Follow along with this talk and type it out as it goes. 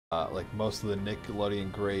Like most of the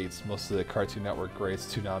Nickelodeon greats, most of the Cartoon Network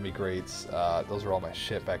greats, Toonami greats, those were all my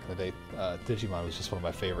shit back in the day. Digimon was just one of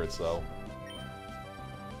my favorites, though.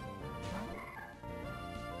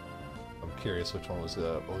 I'm curious which one was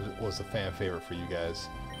the fan favorite for you guys.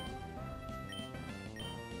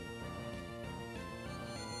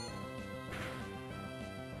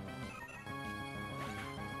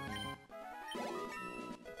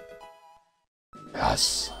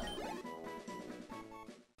 Yes!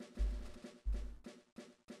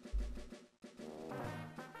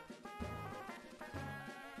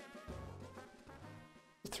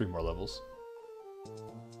 Three more levels.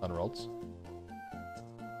 Unrolled.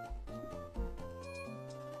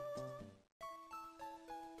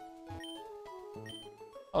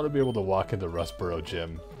 I want to be able to walk into Rustboro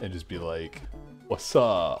Gym and just be like, "What's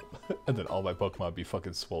up?" And then all my Pokemon be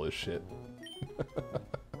fucking swole as shit.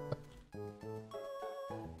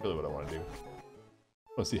 Really what I want to do.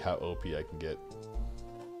 I want to see how OP I can get.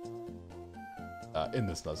 In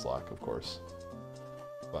this Nuzlocke, of course.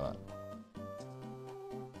 Why not?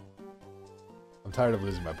 I'm tired of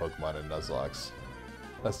losing my Pokemon in Nuzlocks.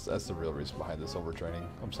 That's the real reason behind this overtraining.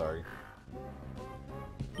 I'm sorry.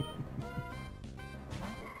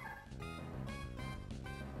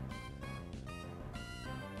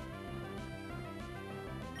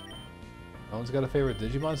 No one's got a favorite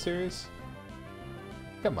Digimon series?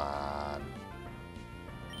 Come on.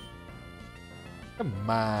 Come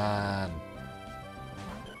on.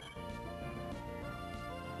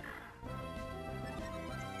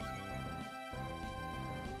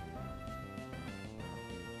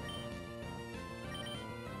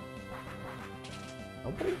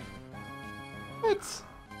 Nobody? What?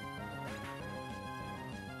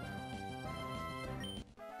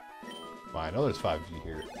 Well, I know there's 5 of you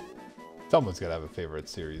here. Someone's gotta have a favorite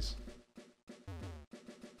series.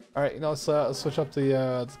 Alright, you know, let's switch up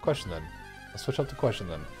the question then. Let's switch up the question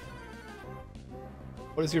then.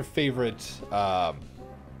 What is your favorite,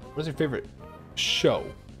 show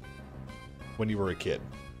when you were a kid?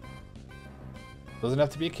 Doesn't have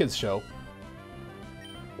to be a kid's show.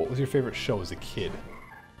 What was your favorite show as a kid?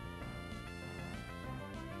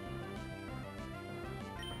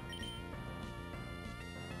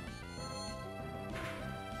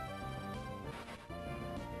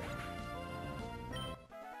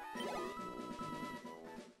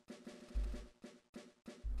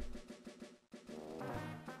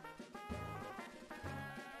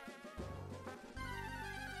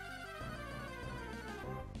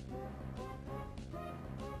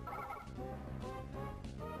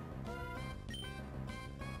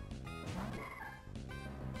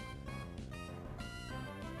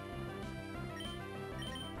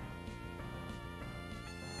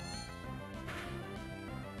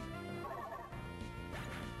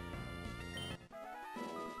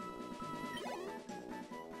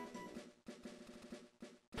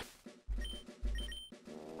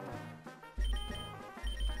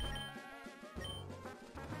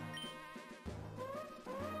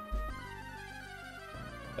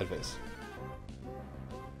 Face.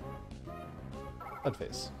 That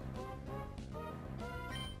face.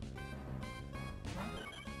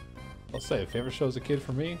 I'll say, favorite show as a kid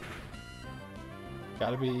for me?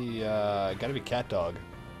 Gotta be Cat Dog, to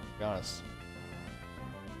be honest.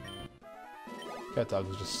 Cat Dog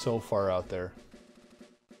was just so far out there.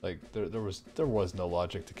 Like, there was no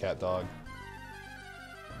logic to Cat Dog.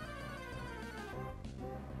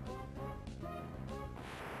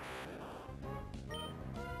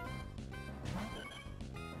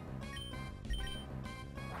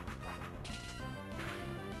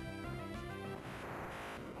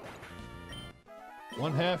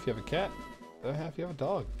 One half you have a cat, the other half you have a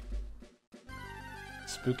dog.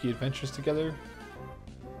 Spooky adventures together,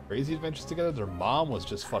 crazy adventures together. Their mom was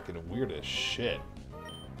just fucking weird as shit.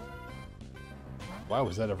 Why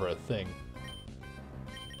was that ever a thing?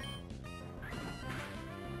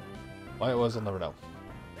 Why it was, I'll never know.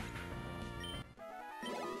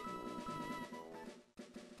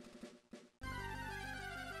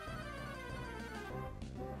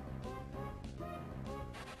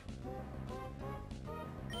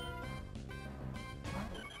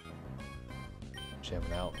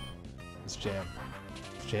 Jamming out. Let's jam.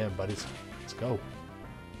 Let's jam, buddies. Let's go.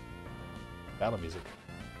 Battle music.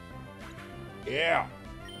 Yeah!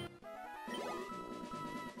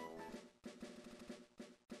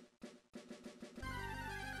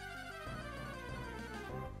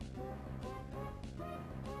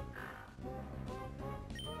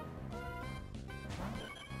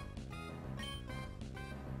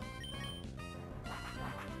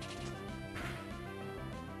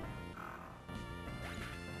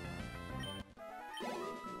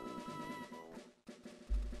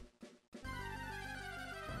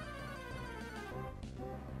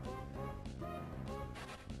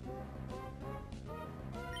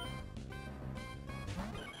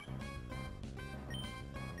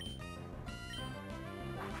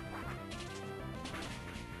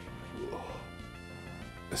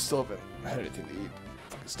 still haven't had anything to eat. I'm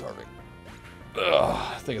fucking starving.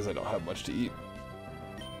 Ugh, thing is I don't have much to eat.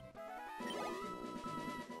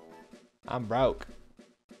 I'm broke.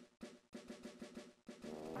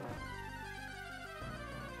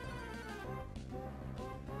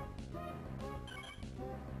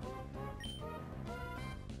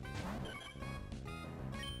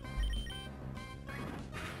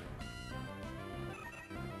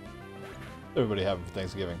 Everybody having for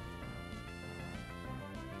Thanksgiving.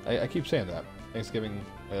 I keep saying that. Thanksgiving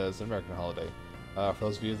is an American holiday. For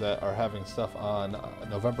those of you that are having stuff on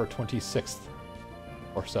November 26th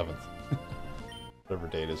or 7th. Whatever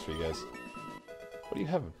day it is for you guys. What are you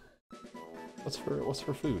having? What's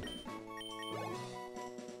for food?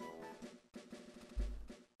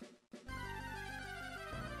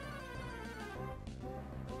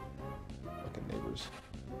 Fucking neighbors.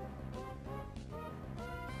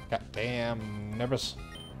 Goddamn neighbors.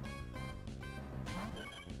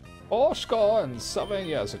 7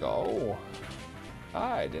 years ago,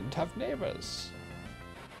 I didn't have neighbors.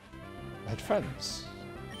 I had friends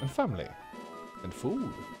and family and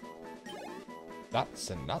food. Lots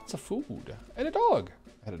and lots of food. And a dog.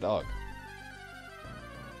 I had a dog.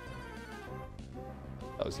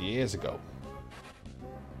 That was years ago.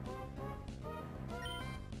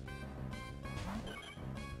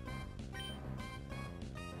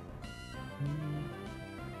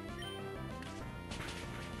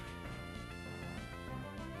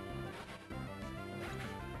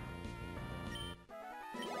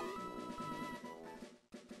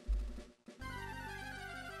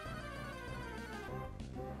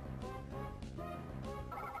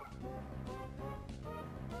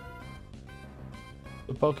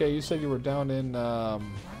 Poke, you said you were down in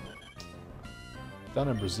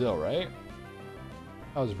Brazil, right?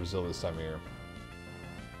 How was Brazil this time of year?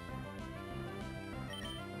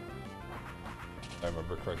 If I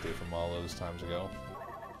remember correctly from all those times ago.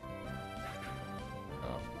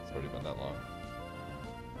 Oh, it's already been that long.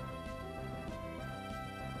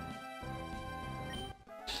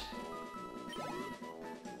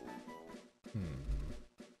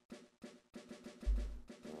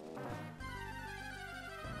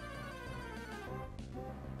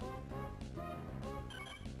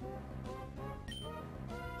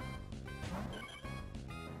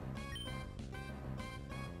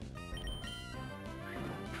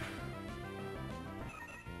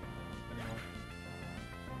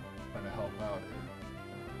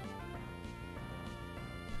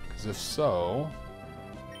 If so,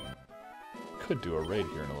 could do a raid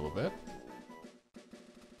here in a little bit.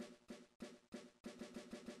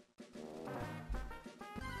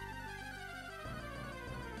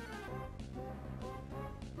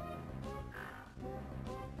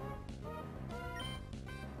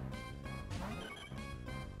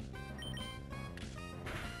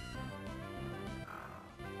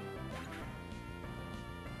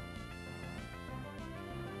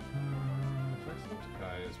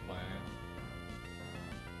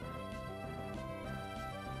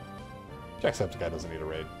 Jacksepticeye doesn't need a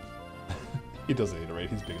raid. He doesn't need a raid.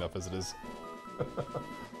 He's big enough as it is.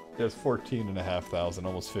 There's 14,500,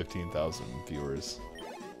 almost 15,000 viewers.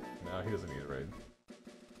 No, he doesn't need a raid.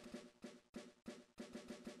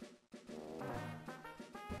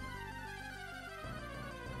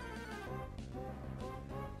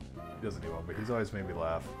 He doesn't need one, but he's always made me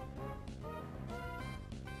laugh.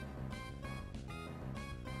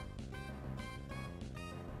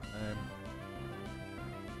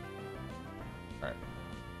 Alright.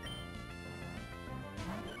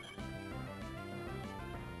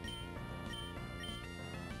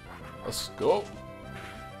 Let's go.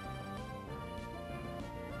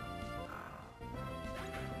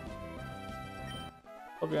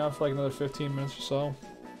 I'll be on for like another 15 minutes or so.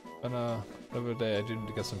 And another day I do need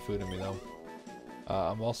to get some food in me though.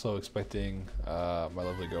 I'm also expecting my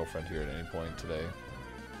lovely girlfriend here at any point today.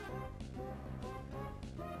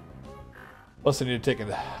 Plus I need to take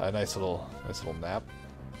a nice little nap,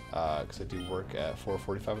 because I do work at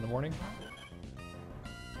 4:45 in the morning.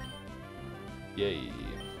 Yay.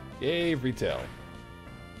 Yay, retail.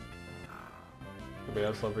 Anybody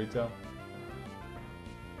else love retail?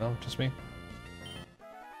 No, just me?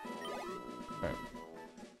 Alright.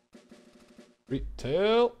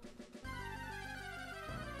 Retail!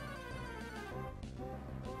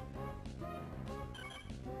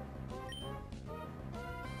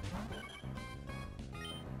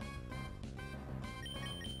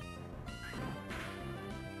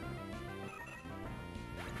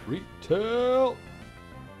 Retail!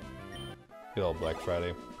 Good old Black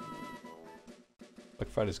Friday. Black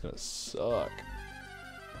Friday's gonna suck.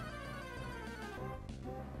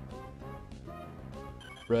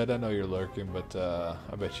 Red, I know you're lurking, but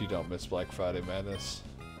I bet you don't miss Black Friday Madness.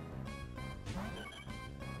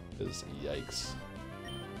 Because yikes.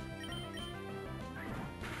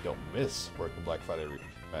 Don't miss working Black Friday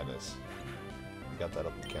Madness. You got that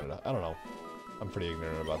up in Canada. I don't know. I'm pretty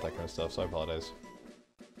ignorant about that kind of stuff, so I apologize.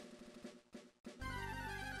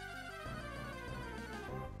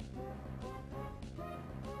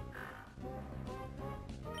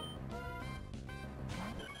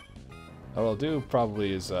 What I'll do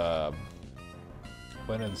probably is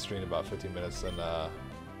went in stream about 15 minutes, and I'll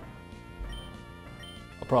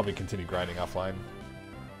probably continue grinding offline.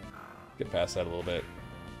 Get past that a little bit.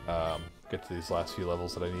 Get to these last few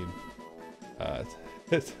levels that I need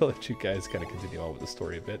to let you guys kind of continue on with the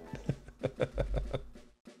story a bit.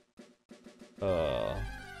 But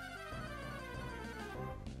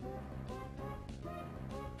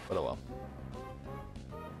oh well.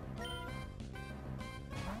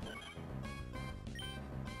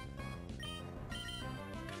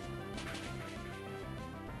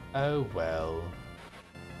 Oh well.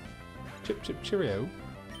 Chip chip cheerio.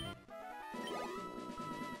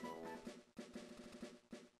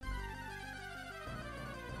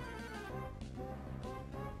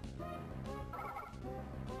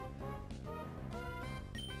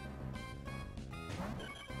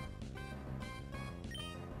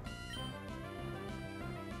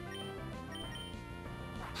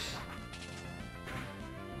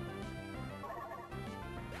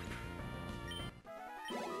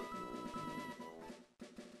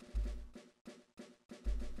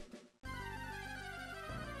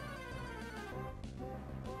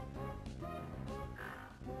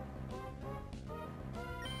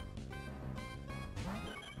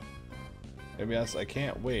 To be honest, I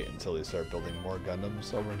can't wait until they start building more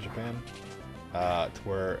Gundams over in Japan. To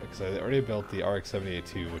where, because I already built the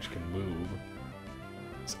RX-78-2, which can move.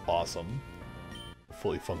 It's awesome.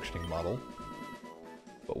 Fully functioning model.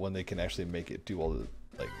 But when they can actually make it do all the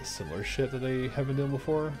like similar shit that they have been doing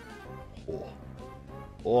before,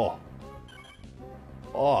 oh,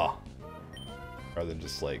 rather than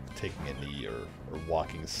just like taking a knee or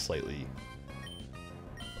walking slightly,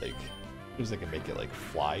 like, as they can make it like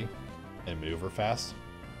fly and maneuver fast.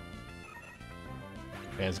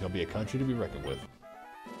 Japan's gonna be a country to be reckoned with.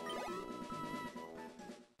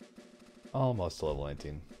 Almost to level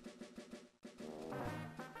 19.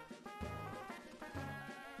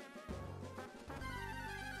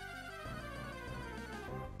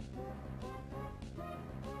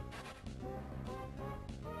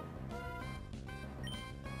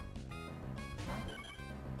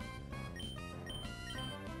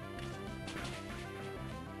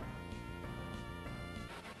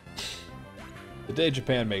 The day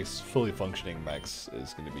Japan makes fully functioning mechs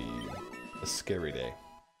is going to be a scary day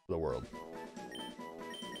for the world.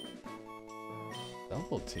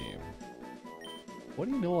 Double team. What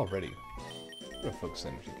do you know already? I'm gonna focus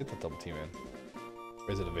energy. Get that double team in.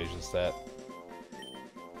 Raise that evasion stat.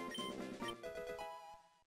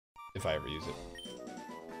 If I ever use it.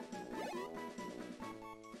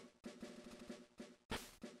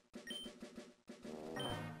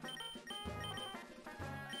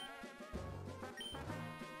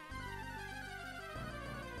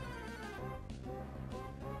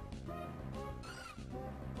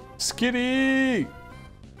 Skitty!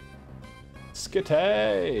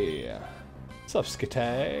 Skitty! What's up,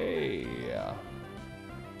 Skitty?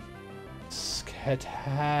 Skitty!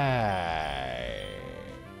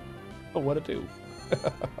 Oh, what'd it do?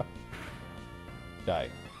 Die.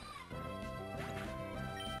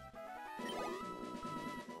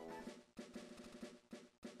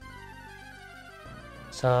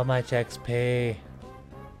 So much XP.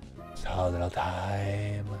 So little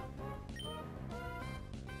time.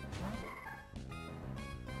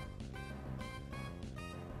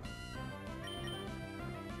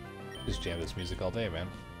 Just jam this music all day, man.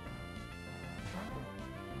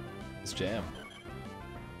 Let's jam.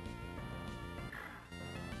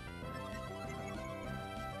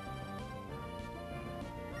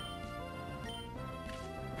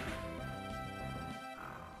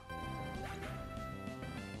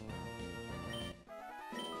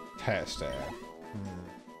 Test it.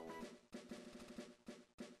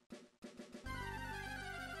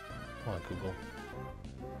 Come on, Google.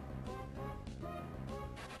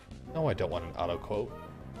 No, I don't want an auto quote.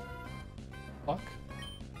 Fuck.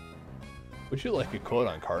 Would you like a quote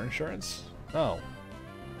on car insurance? No.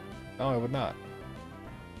 No, I would not.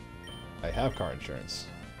 I have car insurance.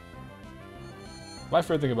 My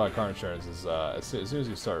favorite thing about car insurance is as soon as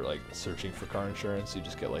you start like searching for car insurance, you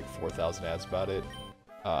just get like 4,000 ads about it.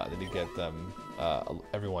 Then you get them,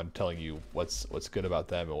 everyone telling you what's good about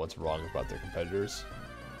them and what's wrong about their competitors.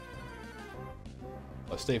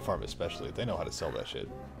 State Farm especially, they know how to sell that shit.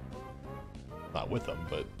 Not with them,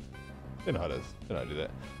 but they know how to do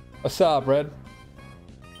that. What's up, Red?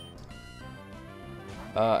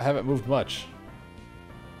 Haven't moved much.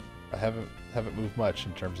 I haven't moved much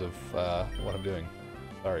in terms of what I'm doing.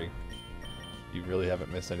 Sorry. You really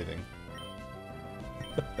haven't missed anything.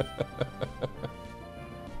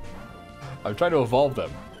 I'm trying to evolve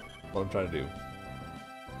them. What I'm trying to do.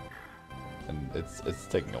 And it's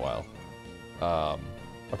taking a while. I'll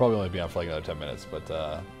probably only be on for like another 10 minutes, but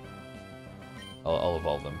I'll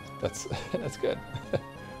evolve them. That's that's good.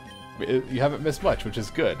 You haven't missed much, which is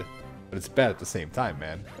good, but it's bad at the same time,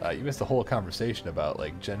 man. You missed a whole conversation about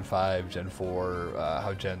like Gen 5, Gen 4,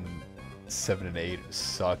 how Gen 7 and 8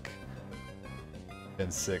 suck. Gen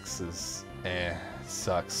 6 is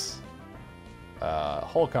sucks.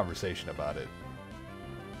 Whole conversation about it.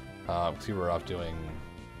 Because we were off doing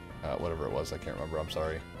whatever it was, I can't remember. I'm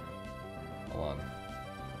sorry. Hold on.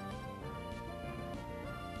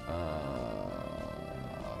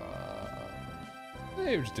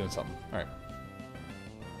 Hey, we're just doing something. All right.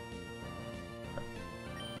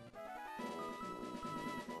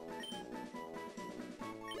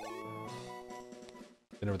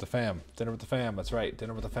 Dinner with the fam. Dinner with the fam. That's right.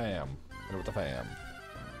 Dinner with the fam. Dinner with the fam.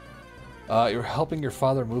 You're helping your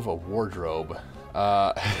father move a wardrobe.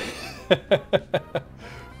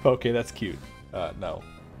 Okay, that's cute. No. No,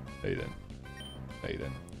 you didn't. No, you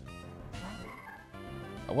didn't.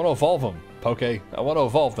 I want to evolve them, Poke. I want to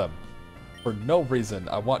evolve them. For no reason,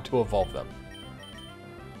 I want to evolve them.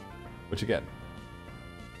 Which, again...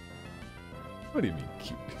 What do you mean,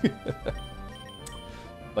 cute?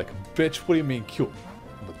 Like, bitch, what do you mean, cute?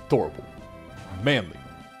 I'm adorable. Manly.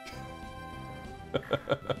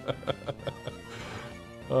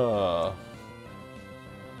 Was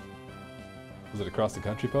it across the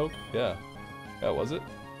country, Poke? Yeah. Yeah, was it?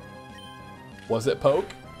 Was it Poke?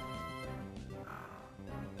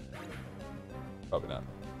 Probably not.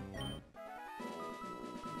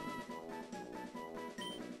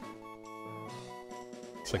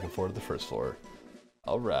 Second floor to the first floor.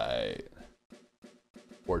 Alright.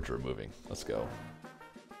 Wardrobe moving. Let's go.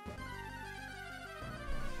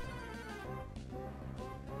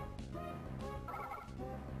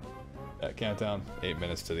 Countdown, 8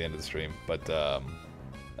 minutes to the end of the stream, but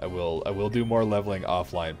I will do more leveling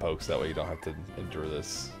offline, Pokes. That way you don't have to endure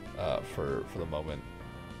this for the moment.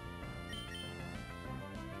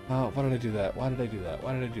 Oh, why did I do that? Why did I do that?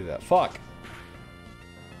 Why did I do that? Fuck!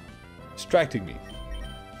 Distracting me.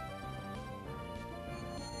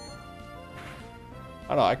 I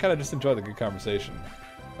don't know. I kind of just enjoy the good conversation.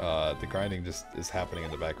 The grinding just is happening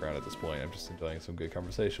in the background at this point. I'm just enjoying some good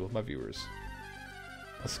conversation with my viewers.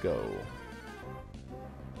 Let's go.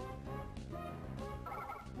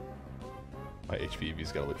 My HP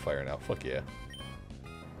EV's gotta look fire now. Fuck yeah.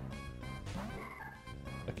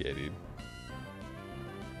 Fuck yeah, dude.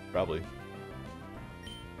 Probably.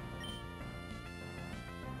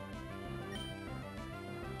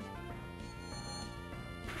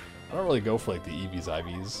 I don't really go for like the EVs,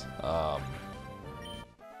 IVs.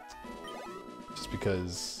 Just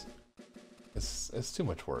because it's too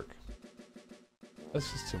much work. That's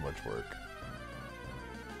just too much work.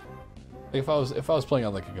 Like if I was playing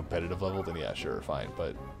on like a competitive level, then yeah, sure, fine.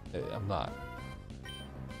 But I'm not.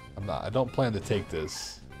 I don't plan to take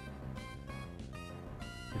this.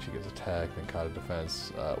 Which gives attack, then Kata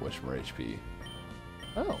defense, Wishmer HP.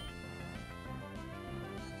 Oh.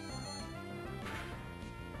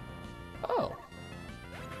 Oh.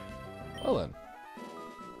 Well then.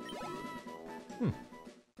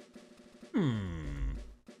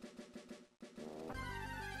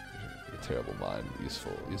 Terrible mind,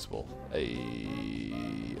 useful.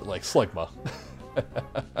 Like Slugma.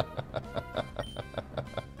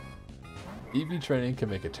 EV training can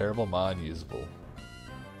make a terrible mind usable.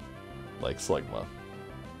 Like Slugma.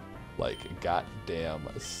 Like goddamn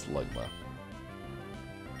Slugma.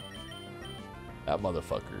 That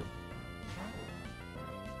motherfucker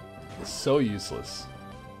is so useless.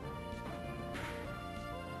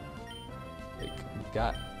 Like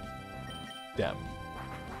goddamn.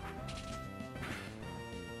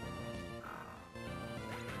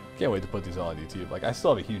 Can't wait to put these all on YouTube. Like, I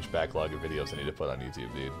still have a huge backlog of videos I need to put on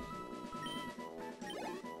YouTube, dude.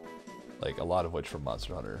 Like, a lot of which from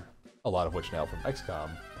Monster Hunter. A lot of which now from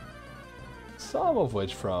XCOM. Some of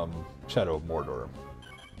which from Shadow of Mordor.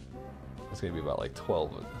 It's gonna be about like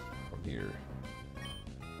 12 from here.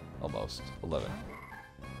 Almost. 11.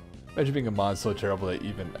 Imagine being a mod so terrible that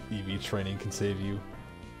even EV training can save you.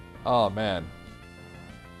 Oh, man.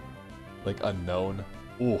 Like, unknown.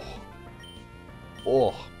 Ooh.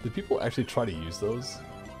 Oh, did people actually try to use those?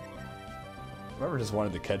 remember just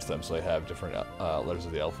wanted to catch them so I have different letters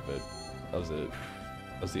of the alphabet. That was it.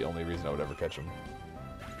 That was the only reason I would ever catch them.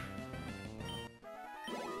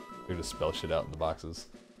 You're to spell shit out in the boxes.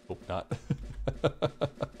 Hope not.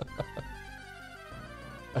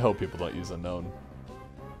 I hope people don't use unknown.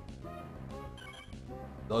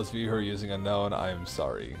 Those of you who are using unknown, I am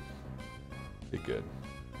sorry. Be good.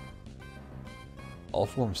 All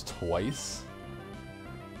forms twice?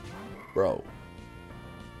 Bro.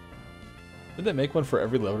 Did they make one for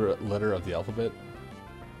every letter of the alphabet?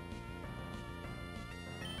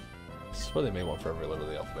 I swear they made one for every letter of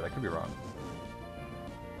the alphabet. I could be wrong.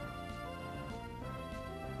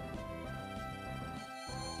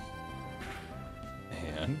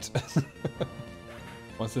 And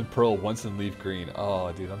once in pearl, once in leaf green.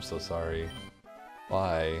 Oh, dude, I'm so sorry.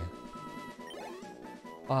 Why?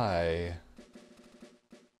 Why?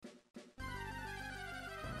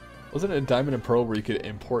 Wasn't it in Diamond and Pearl where you could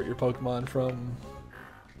import your Pokemon from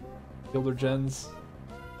Guilder Gens?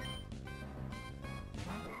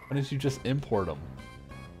 Why didn't you just import them?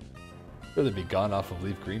 Sure, they'd be gone off of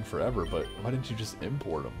Leaf Green forever, but why didn't you just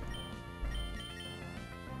import them?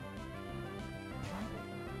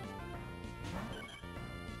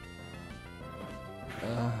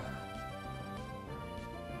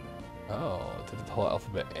 Oh, did the whole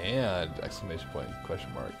alphabet and exclamation point,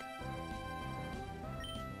 question mark.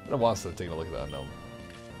 I want to take a look at that unknown.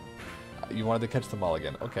 You wanted to catch them all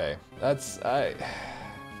again. Okay, that's okay,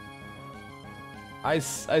 I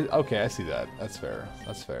see that. That's fair.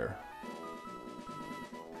 That's fair.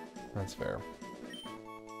 That's fair.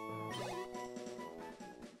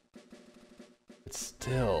 But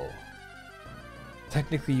still,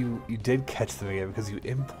 technically, you did catch them again because you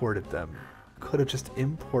imported them. Could have just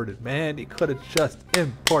imported, man. You could have just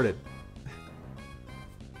imported.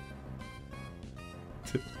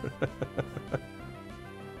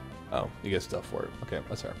 Oh, you get stuff for it. Okay,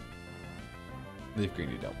 that's fair. Leaf green,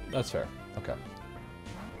 you don't. That's fair. Okay.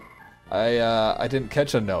 I didn't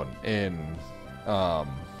catch unknown in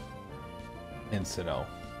Sinnoh.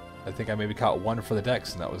 I think I maybe caught one for the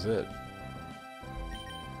Dex, and that was it.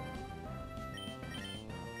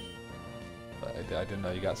 But I didn't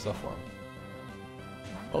know you got stuff for him.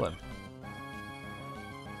 Well then.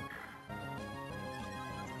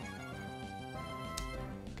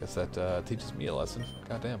 Guess that teaches me a lesson.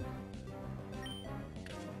 Goddamn.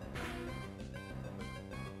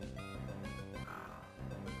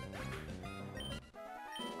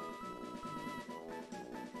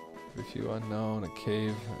 If you unknown, a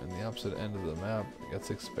cave in the opposite end of the map gets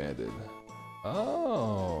expanded.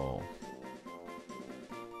 Oh.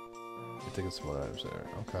 You're taking some other items there.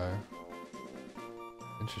 Okay.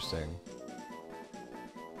 Interesting.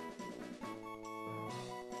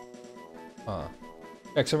 Huh.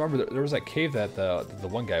 Yeah, 'cause I remember there was that cave that the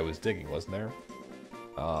one guy was digging, wasn't there?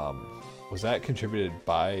 Was that contributed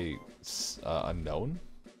by Unknown?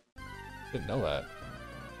 Didn't know that.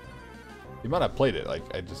 You might have played it, like,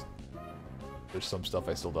 there's some stuff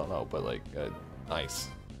I still don't know, but like, nice.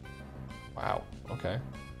 Wow, okay.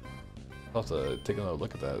 I'll have to take another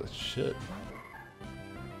look at that. Shit.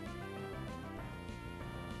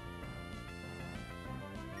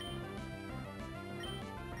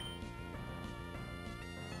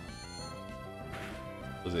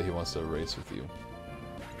 Was it he wants to race with you?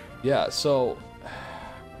 Yeah, so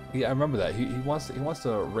yeah, I remember that. He wants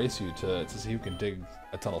to race you to see who can dig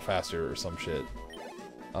a tunnel faster or some shit.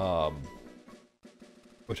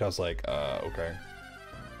 Which I was like, okay.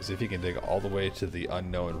 See if he can dig all the way to the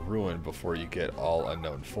unknown ruin before you get all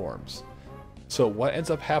unknown forms. So what ends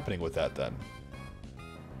up happening with that then?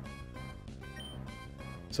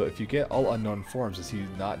 So if you get all unknown forms, is he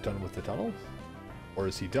not done with the tunnel? Or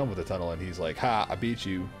is he done with the tunnel and he's like, ha, I beat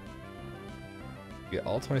you. You get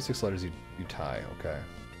all 26 letters, you tie, okay.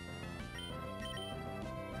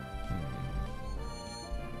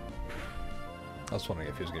 I was wondering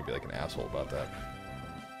if he was going to be like an asshole about that.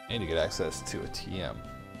 And you get access to a TM.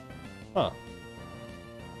 Huh.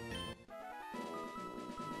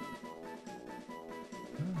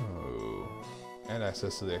 Oh. And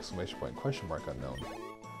access to the exclamation point question mark unknown.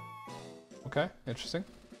 Okay, interesting.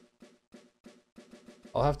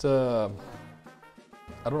 I'll have to...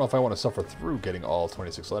 I don't know if I want to suffer through getting all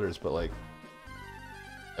 26 letters, but like...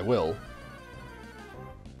 I will.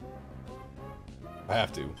 I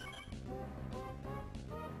have to.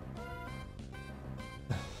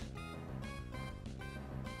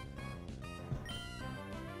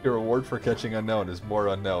 Your reward for catching unknown is more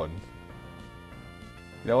unknown.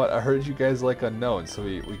 You know what? I heard you guys like unknown, so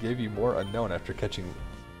we gave you more unknown after catching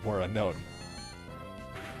more unknown.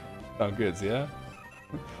 Sound good, yeah?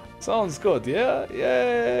 Sounds good, yeah?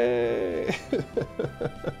 Yay!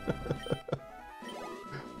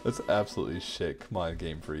 That's absolutely shit. Come on,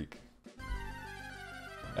 Game Freak.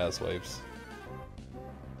 Ass wipes.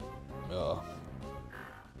 Ugh.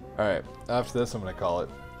 Alright, after this I'm gonna call it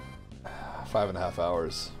 5.5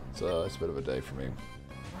 hours. So it's a bit of a day for me.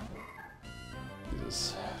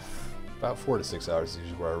 Jesus. About 4 to 6 hours is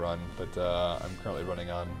usually where I run, but I'm currently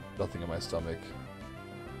running on nothing in my stomach.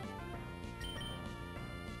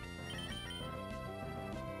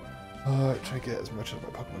 Try to get as much of my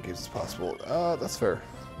Pokemon games as possible. That's fair.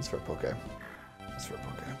 That's fair, Poke. That's fair,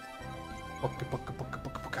 Poke.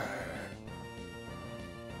 Poke.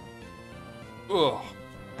 Ugh.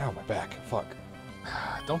 Ow, my back. Fuck.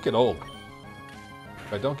 Don't get old.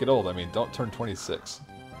 If I don't get old, I mean don't turn 26.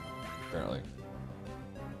 Apparently.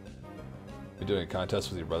 You're doing a contest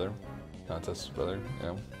with your brother? Contest with your brother, you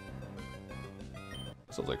know?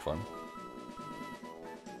 Sounds like fun.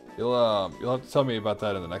 You'll have to tell me about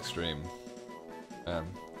that in the next stream. And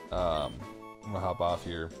I'm gonna hop off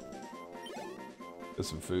here. Get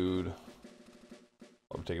some food.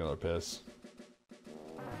 I'll take another piss.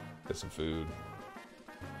 Get some food.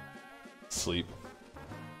 Sleep.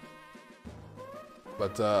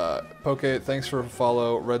 But Poke, thanks for the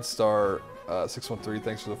follow. Red Star 613,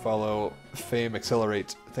 thanks for the follow. Fame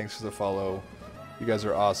Accelerate, thanks for the follow. You guys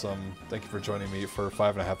are awesome. Thank you for joining me for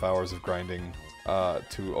 5.5 hours of grinding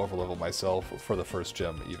to overlevel myself for the first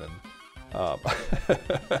gym, even. I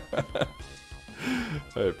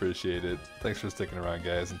appreciate it. Thanks for sticking around,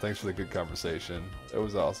 guys, and thanks for the good conversation. It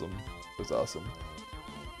was awesome. It was awesome.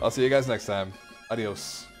 I'll see you guys next time.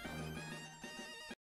 Adios.